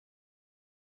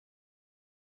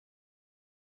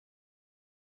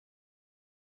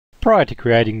Prior to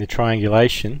creating the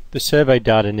triangulation, the survey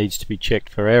data needs to be checked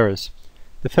for errors.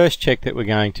 The first check that we're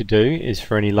going to do is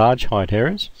for any large height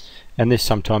errors, and this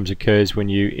sometimes occurs when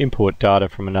you import data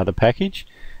from another package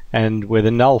and where the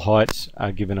null heights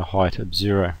are given a height of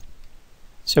 0.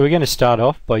 So we're going to start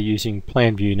off by using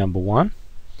plan view number 1,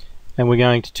 and we're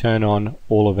going to turn on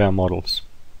all of our models.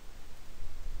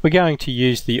 We're going to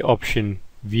use the option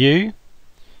View,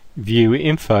 View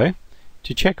Info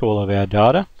to check all of our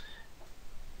data.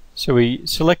 So we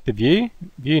select the view,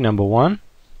 view number 1,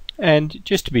 and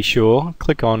just to be sure,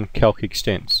 click on Calc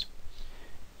Extents.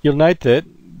 You'll note that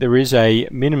there is a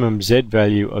minimum Z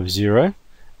value of 0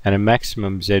 and a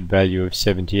maximum Z value of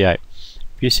 78.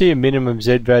 If you see a minimum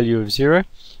Z value of 0,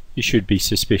 you should be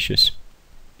suspicious.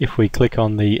 If we click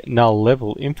on the Null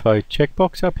Level Info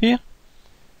checkbox up here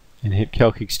and hit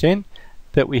Calc Extend,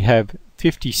 that we have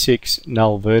 56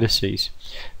 null vertices.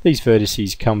 These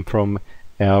vertices come from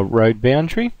our road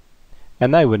boundary,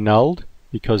 and they were nulled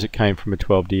because it came from a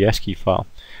 12D Ascii file,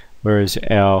 whereas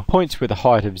our points with a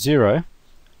height of 0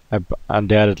 have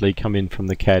undoubtedly come in from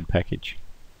the CAD package.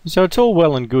 So it's all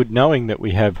well and good knowing that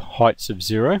we have heights of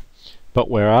 0,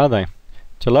 but where are they?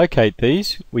 To locate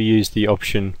these, we use the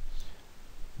option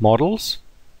Models,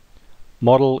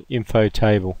 Model Info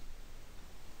Table.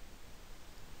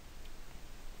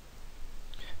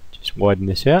 Just widen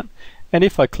this out, and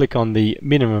if I click on the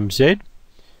minimum Z,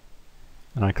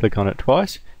 and I click on it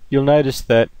twice, you'll notice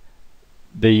that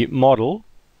the model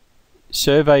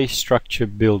survey structure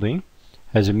building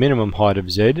has a minimum height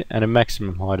of Z and a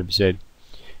maximum height of Z.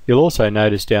 You'll also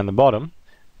notice down the bottom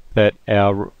that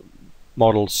our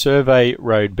model survey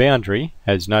road boundary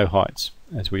has no heights,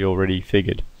 as we already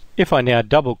figured. If I now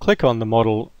double click on the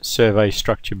model survey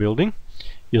structure building,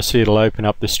 you'll see it'll open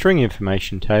up the string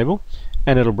information table,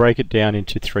 and it'll break it down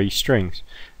into 3 strings.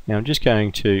 Now I'm just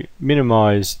going to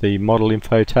minimize the model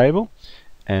info table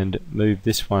and move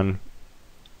this one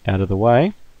out of the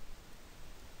way.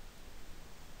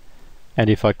 And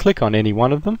if I click on any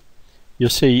one of them, you'll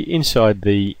see inside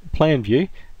the plan view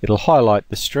it'll highlight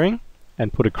the string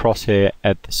and put a crosshair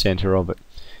at the center of it.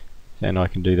 And I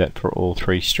can do that for all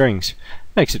 3 strings.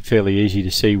 Makes it fairly easy to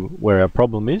see where our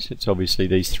problem is. It's obviously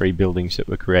these 3 buildings that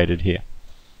were created here.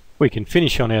 We can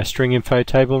finish on our string info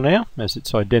table now, as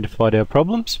it's identified our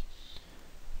problems.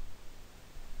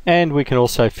 And we can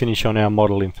also finish on our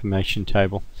model information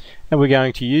table. And we're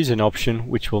going to use an option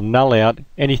which will null out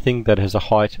anything that has a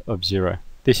height of 0.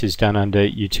 This is done under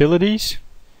Utilities,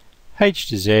 H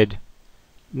to Z,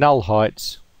 Null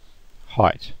Heights,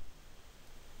 Height.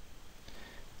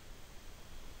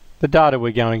 The data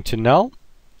we're going to null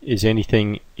is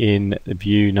anything in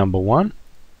view number 1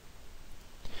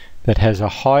 that has a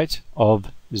height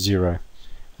of 0,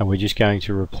 and we're just going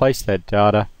to replace that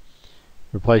data,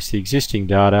 replace the existing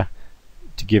data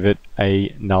to give it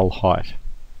a null height,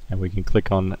 and we can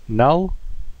click on Null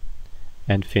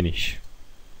and Finish.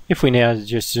 If we now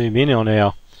just zoom in on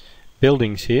our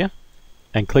buildings here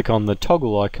and click on the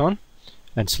toggle icon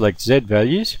and select Z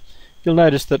values, you'll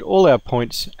notice that all our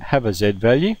points have a Z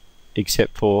value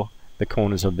except for the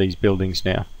corners of these buildings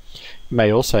now. You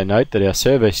may also note that our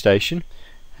survey station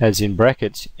has in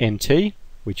brackets NT,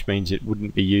 which means it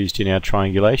wouldn't be used in our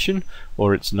triangulation,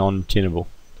 or it's non-tinnable.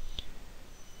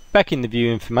 Back in the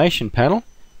View Information panel,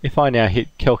 if I now hit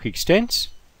Calc Extents,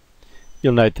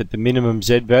 you'll note that the minimum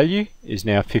Z value is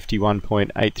now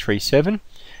 51.837,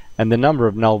 and the number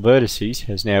of null vertices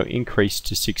has now increased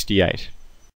to 68.